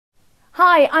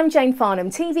Hi, I'm Jane Farnham,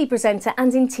 TV presenter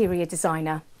and interior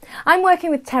designer. I'm working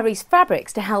with Terry's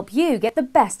Fabrics to help you get the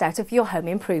best out of your home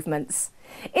improvements.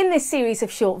 In this series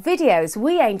of short videos,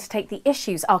 we aim to take the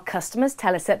issues our customers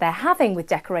tell us that they're having with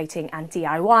decorating and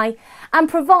DIY and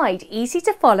provide easy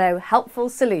to follow, helpful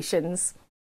solutions.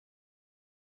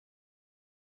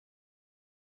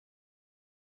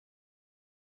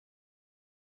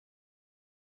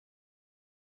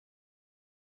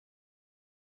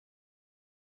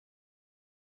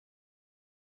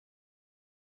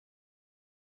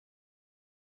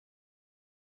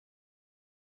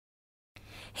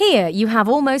 Here you have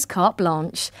almost carte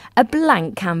blanche, a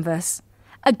blank canvas.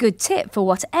 A good tip for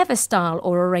whatever style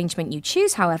or arrangement you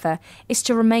choose, however, is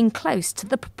to remain close to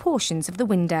the proportions of the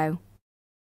window.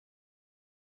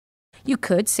 You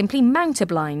could simply mount a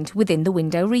blind within the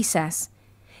window recess.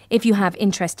 If you have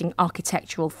interesting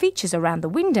architectural features around the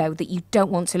window that you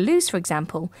don't want to lose, for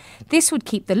example, this would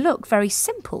keep the look very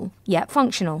simple yet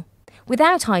functional,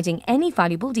 without hiding any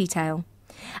valuable detail.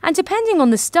 And depending on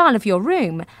the style of your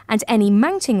room and any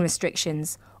mounting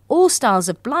restrictions, all styles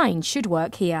of blind should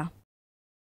work here.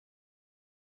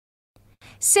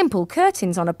 Simple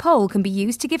curtains on a pole can be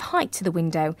used to give height to the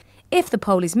window if the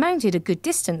pole is mounted a good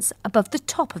distance above the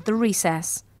top of the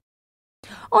recess.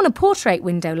 On a portrait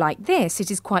window like this, it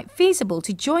is quite feasible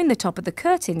to join the top of the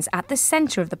curtains at the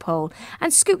centre of the pole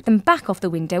and scoop them back off the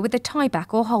window with a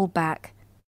tie-back or hold-back.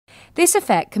 This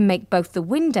effect can make both the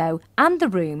window and the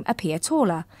room appear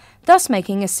taller, thus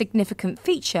making a significant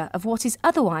feature of what is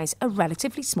otherwise a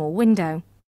relatively small window.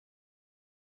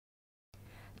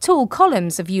 Tall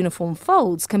columns of uniform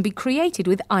folds can be created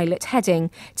with eyelet heading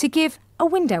to give a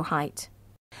window height.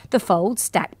 The folds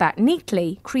stack back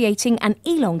neatly, creating an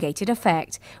elongated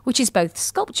effect, which is both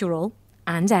sculptural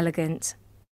and elegant.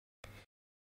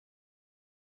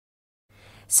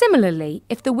 Similarly,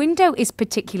 if the window is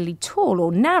particularly tall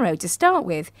or narrow to start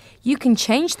with, you can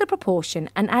change the proportion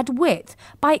and add width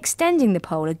by extending the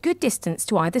pole a good distance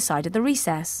to either side of the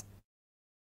recess.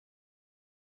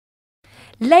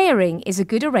 Layering is a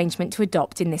good arrangement to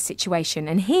adopt in this situation,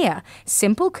 and here,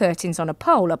 simple curtains on a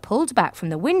pole are pulled back from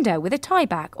the window with a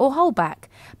tie-back or hold-back,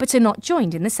 but are not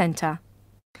joined in the centre.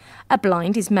 A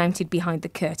blind is mounted behind the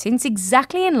curtains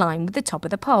exactly in line with the top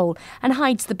of the pole and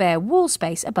hides the bare wall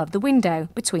space above the window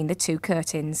between the two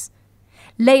curtains.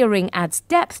 Layering adds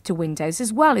depth to windows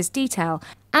as well as detail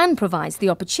and provides the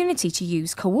opportunity to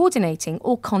use coordinating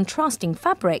or contrasting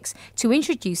fabrics to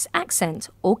introduce accent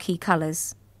or key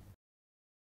colours.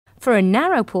 For a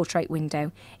narrow portrait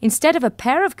window, instead of a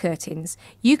pair of curtains,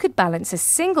 you could balance a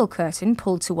single curtain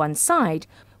pulled to one side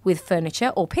with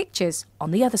furniture or pictures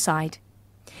on the other side.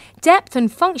 Depth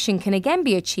and function can again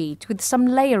be achieved with some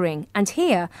layering, and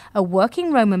here a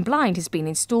working Roman blind has been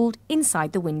installed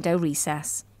inside the window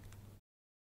recess.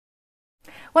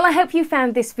 Well, I hope you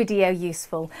found this video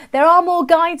useful. There are more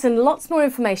guides and lots more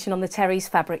information on the Terry's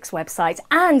Fabrics website,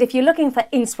 and if you're looking for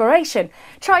inspiration,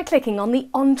 try clicking on the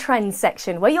On Trends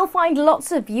section where you'll find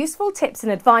lots of useful tips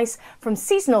and advice from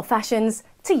seasonal fashions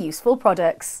to useful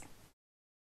products.